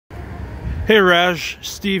Hey Raj,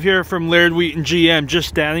 Steve here from Laird Wheaton GM, just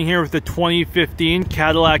standing here with the 2015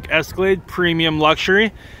 Cadillac Escalade Premium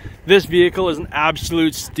Luxury. This vehicle is an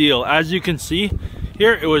absolute steal. As you can see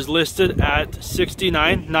here, it was listed at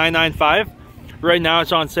 $69,995. Right now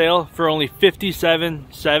it's on sale for only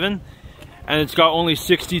 $57,700, and it's got only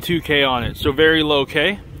 62K on it, so very low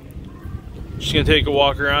K. Just gonna take a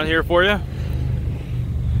walk around here for you.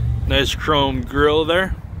 Nice chrome grille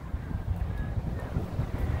there.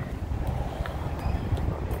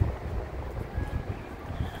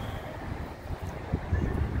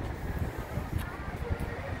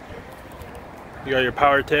 You got your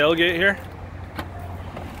power tailgate here.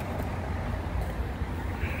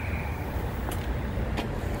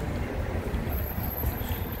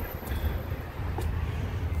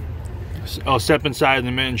 I'll step inside in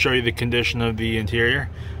a minute and show you the condition of the interior.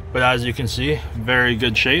 But as you can see, very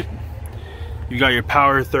good shape. You got your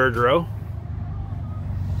power third row.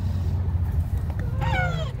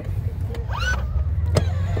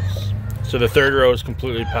 So the third row is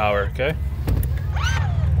completely power, okay?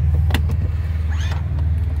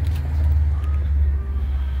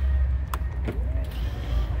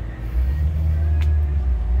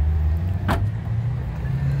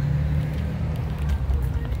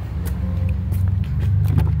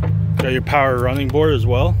 Got your power running board as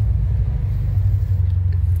well.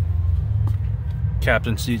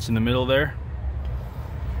 Captain seats in the middle there.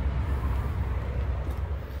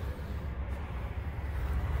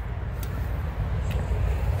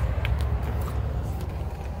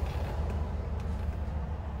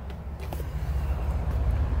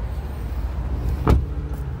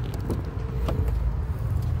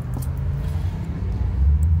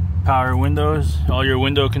 Power windows, all your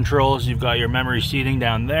window controls. You've got your memory seating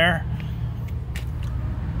down there.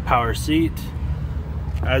 Power seat.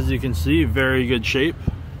 As you can see, very good shape.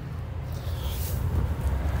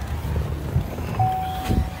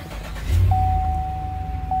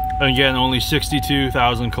 Again, only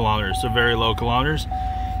 62,000 kilometers, so very low kilometers.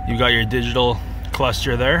 You've got your digital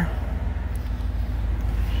cluster there.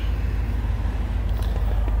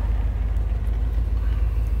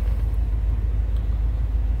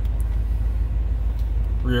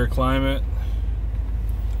 Rear climate.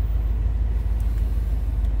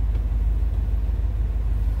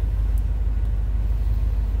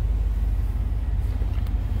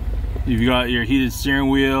 You've got your heated steering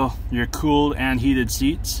wheel, your cooled and heated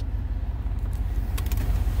seats.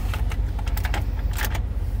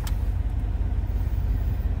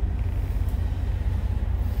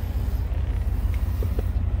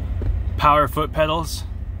 Power foot pedals,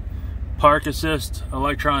 park assist,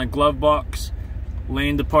 electronic glove box,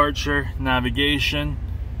 lane departure, navigation.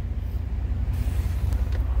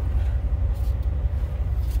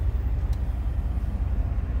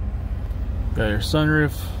 Got your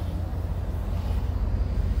sunroof.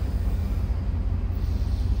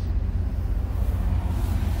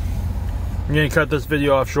 I'm gonna cut this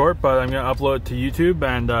video off short, but I'm gonna upload it to YouTube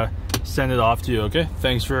and send it off to you, okay?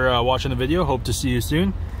 Thanks for watching the video. Hope to see you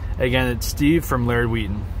soon. Again, it's Steve from Laird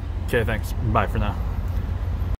Wheaton. Okay, thanks. Bye for now.